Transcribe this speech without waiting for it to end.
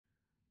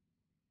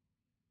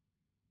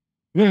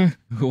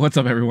What's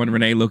up, everyone?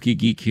 Renee Loki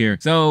Geek here.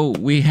 So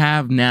we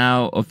have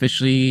now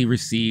officially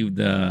received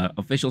the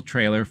official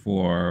trailer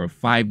for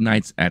Five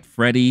Nights at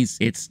Freddy's.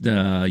 It's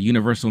the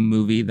Universal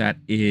movie that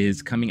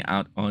is coming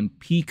out on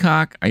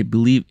Peacock, I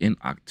believe, in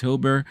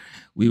October.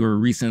 We were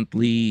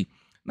recently,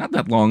 not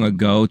that long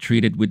ago,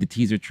 treated with the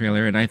teaser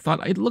trailer, and I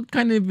thought it looked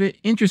kind of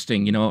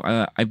interesting.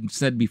 I've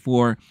said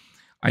before,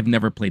 I've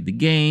never played the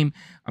game.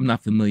 I'm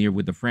not familiar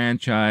with the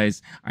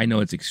franchise. I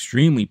know it's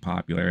extremely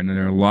popular, and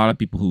there are a lot of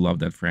people who love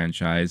that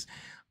franchise.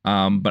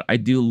 But I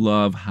do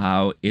love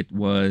how it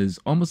was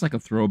almost like a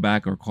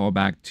throwback or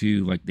callback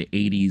to like the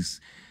 80s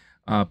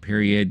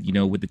period,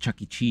 with the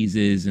Chuck E.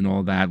 Cheese's and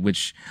all that,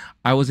 which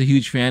I was a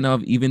huge fan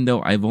of, even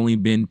though I've only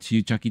been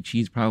to Chuck E.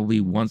 Cheese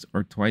probably once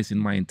or twice in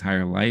my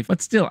entire life.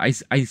 But still, I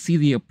see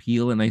the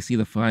appeal and I see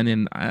the fun.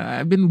 And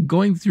I've been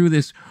going through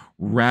this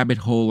rabbit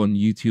hole on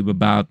YouTube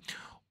about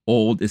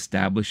old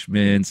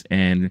establishments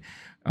and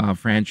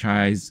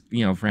franchise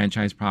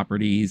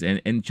properties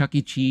and Chuck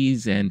E.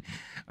 Cheese and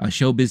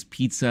Showbiz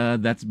Pizza.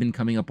 That's been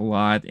coming up a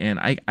lot, and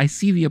I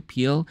see the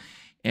appeal,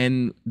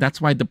 and that's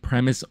why the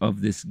premise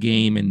of this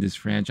game and this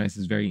franchise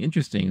is very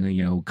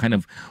interesting. Kind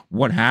of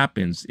what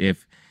happens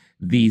if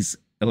these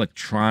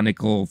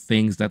electronical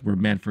things that were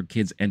meant for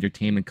kids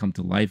entertainment come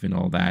to life and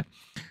all that.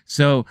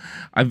 So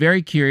I'm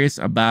very curious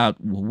about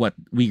what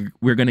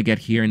we're going to get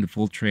here in the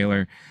full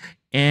trailer.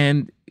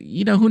 And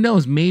who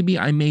knows? Maybe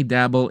I may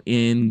dabble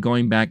in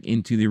going back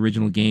into the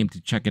original game to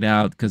check it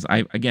out, because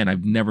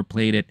I've never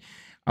played it.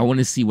 I want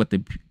to see what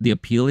the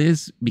appeal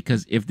is,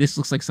 because if this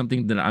looks like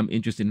something that I'm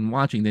interested in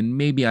watching, then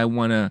maybe I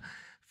want to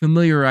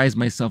familiarize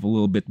myself a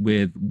little bit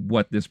with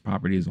what this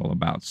property is all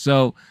about.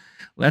 So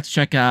let's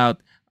check out.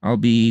 I'll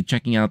be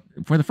checking out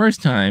for the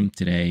first time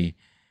today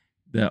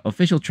the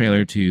official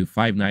trailer to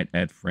Five Nights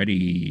at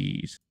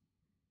Freddy's.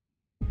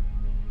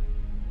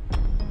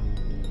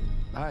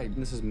 Hi,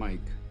 this is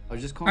Mike. I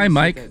was just Hi, calling to see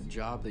Mike. if that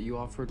job that you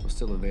offered was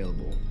still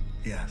available.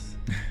 Yes.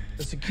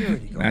 The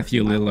security guard.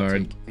 Matthew I will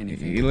Lillard. take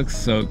anything. He looks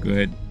so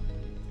good.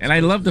 And I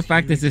love the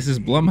fact that this is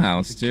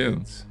Blumhouse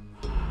too.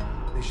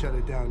 They shut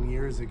it down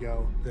years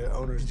ago. The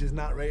owner's just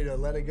not ready to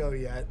let it go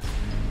yet.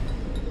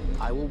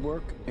 I will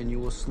work and you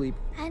will sleep.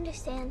 I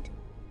understand.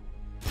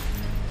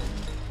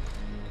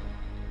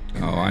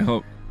 Oh, I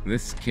hope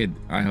this kid,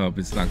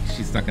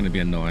 she's not going to be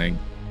annoying.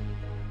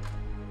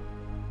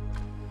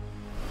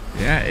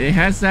 Yeah, it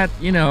has that,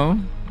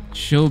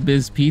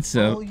 Showbiz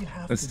Pizza All you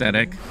have to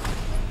aesthetic. do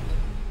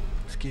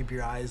is keep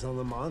your eyes on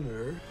the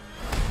monitor.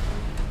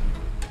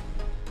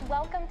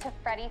 Welcome to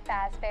Freddy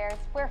Fazbear's,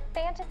 where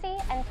fantasy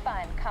and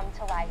fun come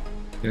to life.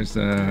 There's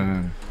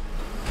a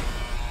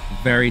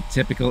very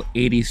typical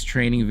 80s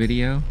training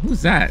video.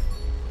 Who's that?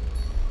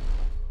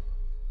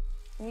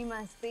 You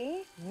must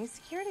be new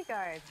security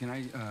guard. Can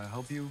I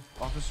help you,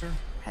 officer?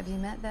 Have you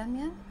met them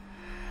yet?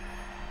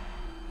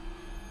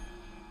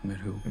 Met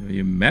who? Have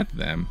you met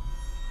them?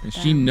 Does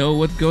she know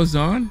what goes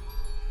on?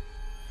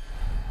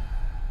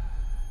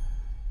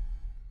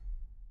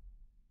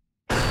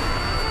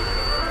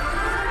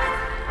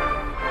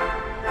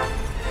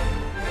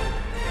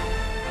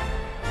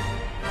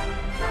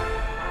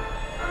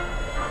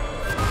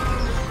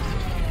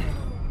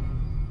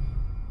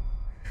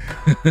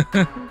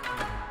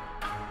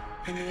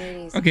 In the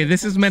 80s. Okay,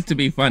 this is meant to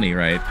be funny,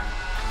 right?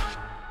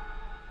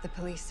 The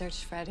police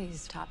searched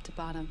Freddy's top to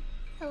bottom.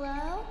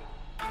 Hello?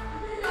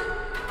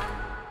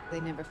 They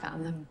never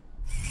found them.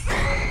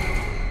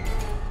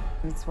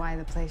 That's why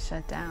the place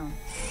shut down.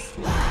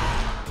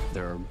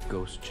 There are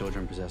ghost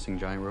children possessing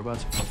giant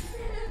robots.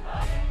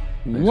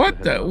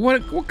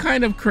 What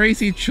kind of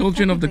crazy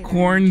Children of the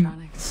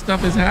Corn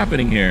stuff is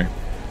happening here?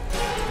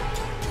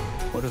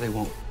 What do they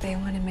want? They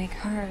want to make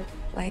her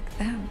like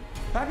them.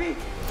 Pappy!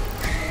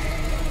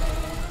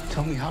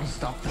 Tell me how to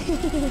stop them.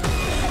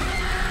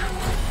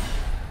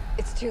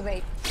 It's too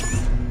late.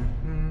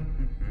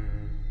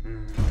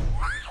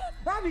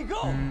 Pappy,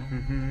 go!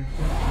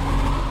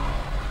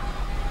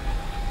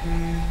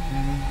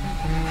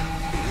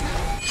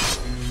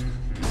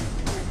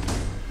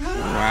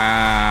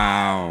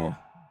 Wow.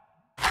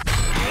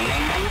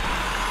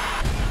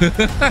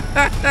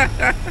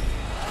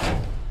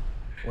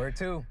 Where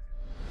to?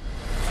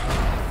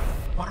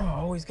 Why do I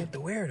always get the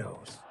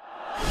weirdos?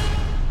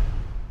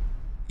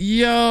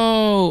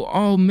 Yo,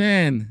 oh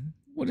man.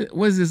 What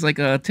was this, like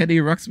a Teddy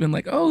Ruxpin,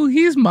 like, oh,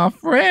 he's my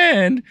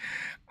friend.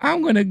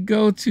 I'm gonna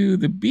go to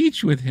the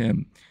beach with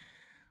him.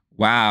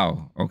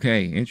 Wow.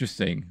 Okay,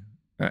 interesting.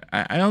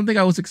 I don't think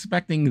I was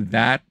expecting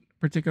that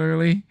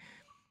particularly,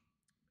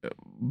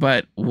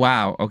 but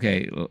wow.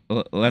 Okay,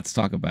 let's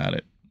talk about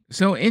it.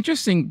 So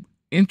interesting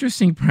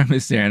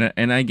premise there.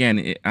 And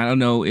again, I don't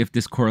know if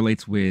this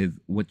correlates with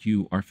what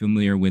you are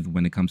familiar with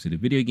when it comes to the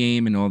video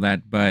game and all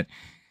that, but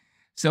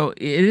so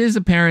it is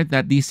apparent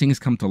that these things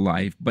come to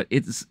life, but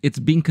it's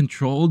being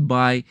controlled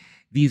by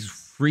these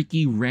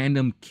freaky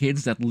random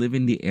kids that live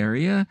in the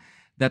area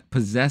that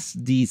possess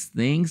these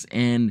things,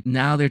 and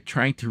now they're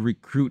trying to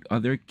recruit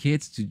other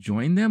kids to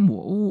join them.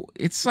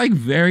 It's like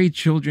very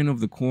Children of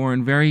the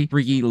Corn, very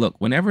freaky. Look,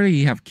 whenever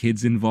you have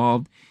kids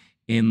involved,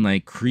 in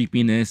like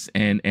creepiness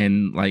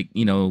and like,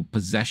 you know,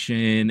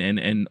 possession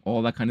and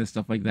all that kind of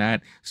stuff like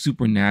that,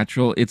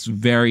 supernatural. It's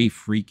very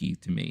freaky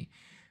to me.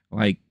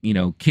 Like, you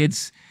know,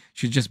 kids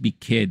should just be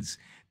kids.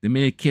 The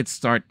minute kids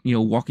start, you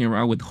know, walking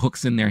around with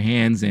hooks in their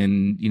hands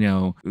and, you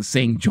know,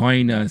 saying,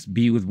 join us,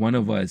 be with one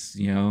of us,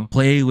 you know,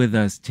 play with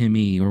us,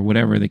 Timmy, or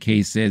whatever the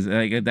case is,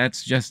 like,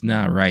 that's just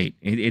not right.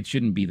 It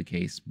shouldn't be the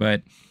case.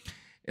 But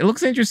it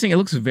looks interesting. It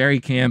looks very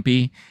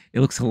campy. It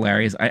looks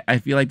hilarious. I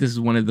feel like this is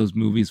one of those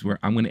movies where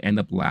I'm going to end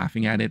up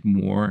laughing at it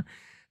more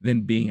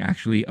than being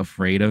actually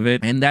afraid of it.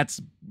 And that's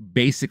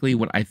basically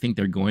what I think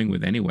they're going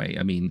with anyway.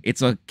 I mean,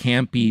 it's a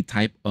campy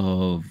type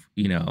of,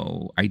 you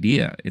know,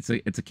 idea. It's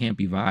a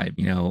campy vibe,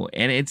 you know,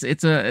 and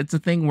it's a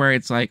thing where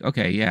it's like,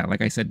 okay, yeah,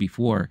 like I said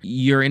before,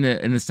 you're in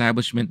an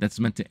establishment that's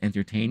meant to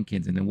entertain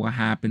kids, and then what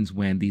happens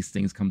when these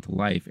things come to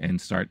life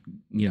and start,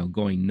 you know,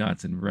 going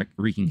nuts and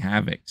wreaking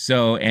havoc.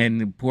 So,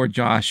 and poor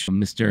Josh,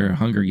 Mr.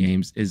 Hunger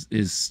Games,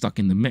 is stuck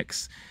in the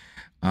mix,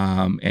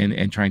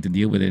 and trying to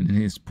deal with it, and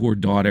his poor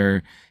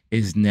daughter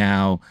is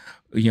now,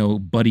 you know,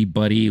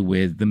 buddy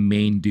with the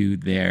main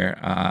dude there.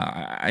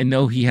 I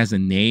know he has a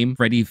name,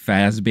 Freddy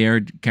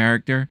Fazbear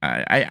character.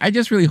 I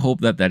just really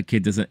hope that that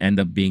kid doesn't end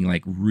up being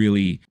like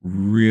really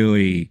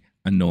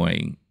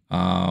annoying.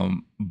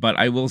 But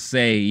I will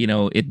say, you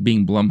know, it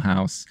being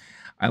Blumhouse,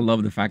 I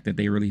love the fact that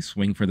they really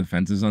swing for the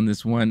fences on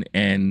this one,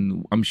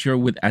 and I'm sure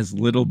with as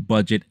little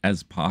budget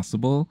as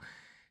possible,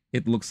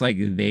 it looks like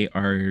they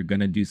are going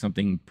to do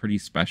something pretty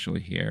special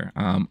here.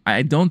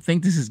 I don't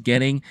think this is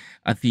getting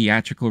a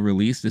theatrical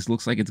release. This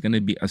looks like it's going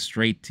to be a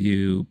straight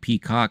to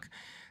Peacock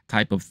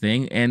type of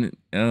thing. And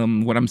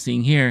what I'm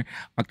seeing here,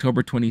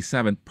 October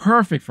 27th,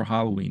 perfect for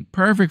Halloween,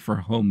 perfect for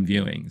home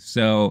viewing.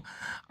 So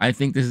I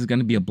think this is going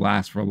to be a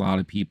blast for a lot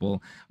of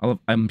people.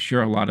 I'm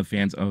sure a lot of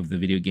fans of the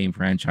video game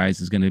franchise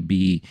is going to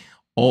be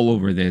all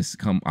over this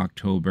come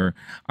October.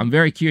 I'm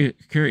very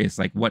curious,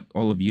 like what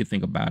all of you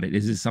think about it.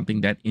 Is this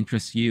something that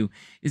interests you?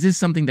 Is this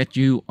something that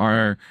you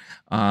are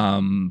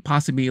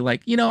possibly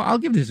like, you know, I'll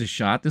give this a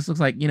shot. This looks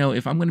like, you know,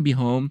 if I'm going to be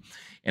home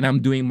and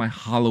I'm doing my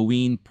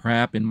Halloween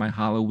prep and my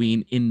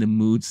Halloween in the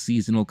mood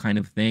seasonal kind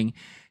of thing,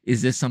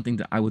 is this something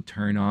that I would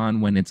turn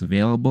on when it's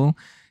available?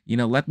 You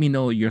know, let me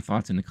know your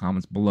thoughts in the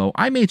comments below.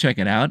 I may check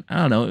it out. I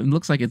don't know. It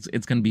looks like it's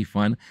going to be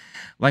fun.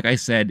 Like I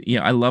said, you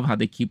know, I love how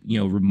they keep, you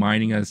know,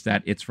 reminding us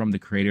that it's from the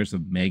creators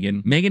of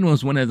Megan. Megan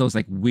was one of those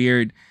like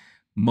weird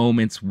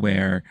moments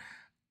where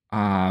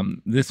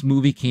this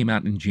movie came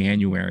out in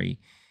January,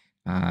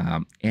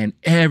 and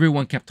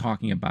everyone kept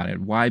talking about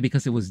it. Why?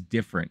 Because it was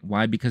different.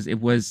 Why? Because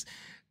it was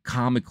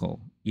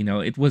comical. You know,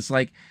 it was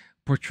like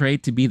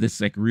portrayed to be this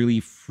like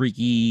really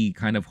freaky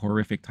kind of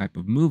horrific type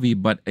of movie,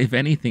 but if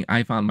anything,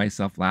 I found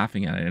myself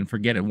laughing at it. And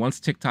forget it, once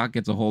TikTok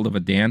gets a hold of a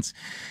dance,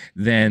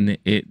 then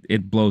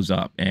it blows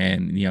up,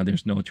 and you know,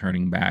 there's no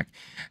turning back.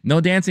 No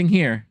dancing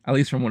here, at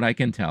least from what I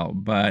can tell,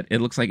 but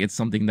it looks like it's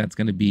something that's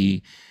going to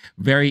be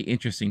very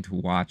interesting to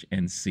watch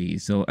and see.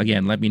 So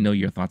again, let me know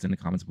your thoughts in the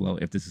comments below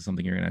if this is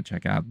something you're going to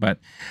check out. But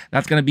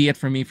that's going to be it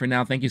for me for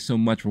now. Thank you so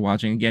much for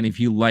watching. Again, if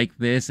you like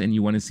this and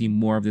you want to see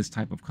more of this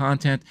type of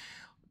content,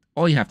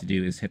 all you have to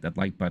do is hit that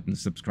like button,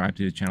 subscribe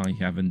to the channel if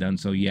you haven't done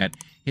so yet,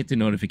 hit the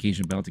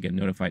notification bell to get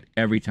notified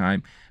every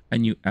time a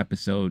new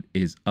episode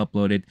is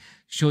uploaded.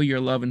 Show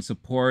your love and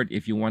support.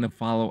 If you want to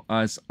follow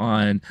us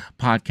on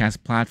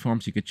podcast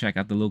platforms, you could check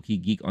out the Low Key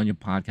Geek on your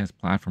podcast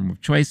platform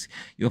of choice.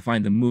 You'll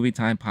find the Movie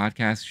Time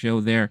podcast show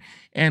there,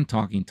 and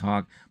Talking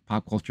Talk,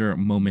 pop culture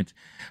moment,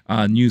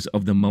 news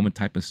of the moment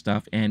type of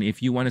stuff. And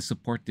if you want to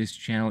support this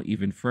channel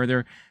even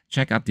further,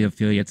 check out the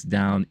affiliates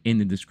down in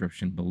the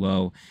description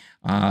below.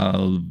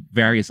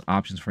 Various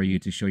options for you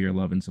to show your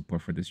love and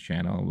support for this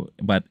channel.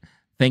 But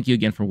thank you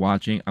again for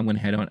watching. I'm going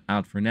to head on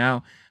out for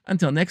now.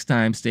 Until next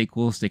time, stay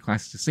cool, stay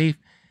classy, stay safe.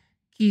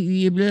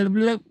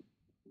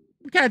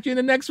 Catch you in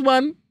the next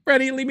one.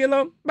 Freddy, leave me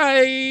alone.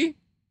 Bye.